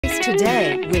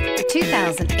today with the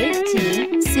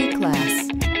 2018 C-Class.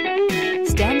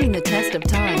 Standing the test of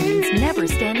time means never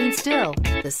standing still.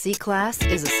 The C-Class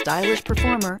is a stylish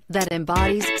performer that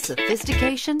embodies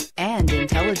sophistication and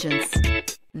intelligence.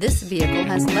 This vehicle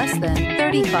has less than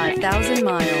 35,000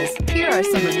 miles. Here are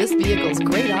some of this vehicle's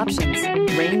great options: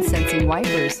 rain-sensing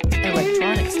wipers,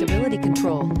 electronic stability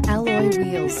control, alloy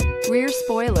wheels, rear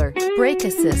spoiler, brake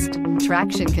assist,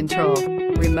 traction control,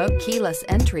 remote keyless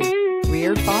entry,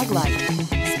 rear fog light,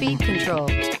 speed control,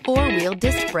 four-wheel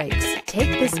disc brakes.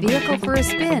 Take this vehicle for a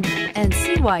spin and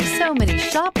see why so many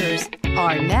shoppers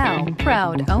are now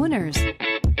proud owners.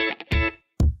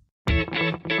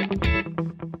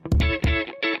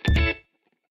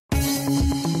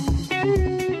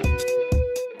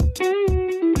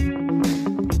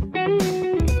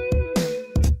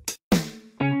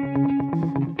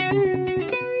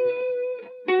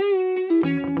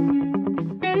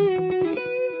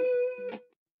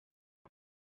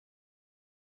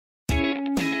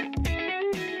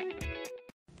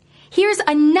 Here's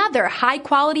another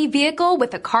high-quality vehicle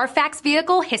with a Carfax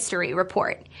Vehicle History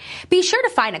Report. Be sure to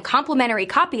find a complimentary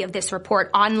copy of this report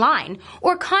online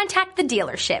or contact the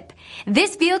dealership.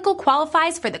 This vehicle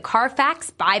qualifies for the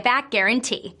Carfax Buyback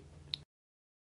Guarantee.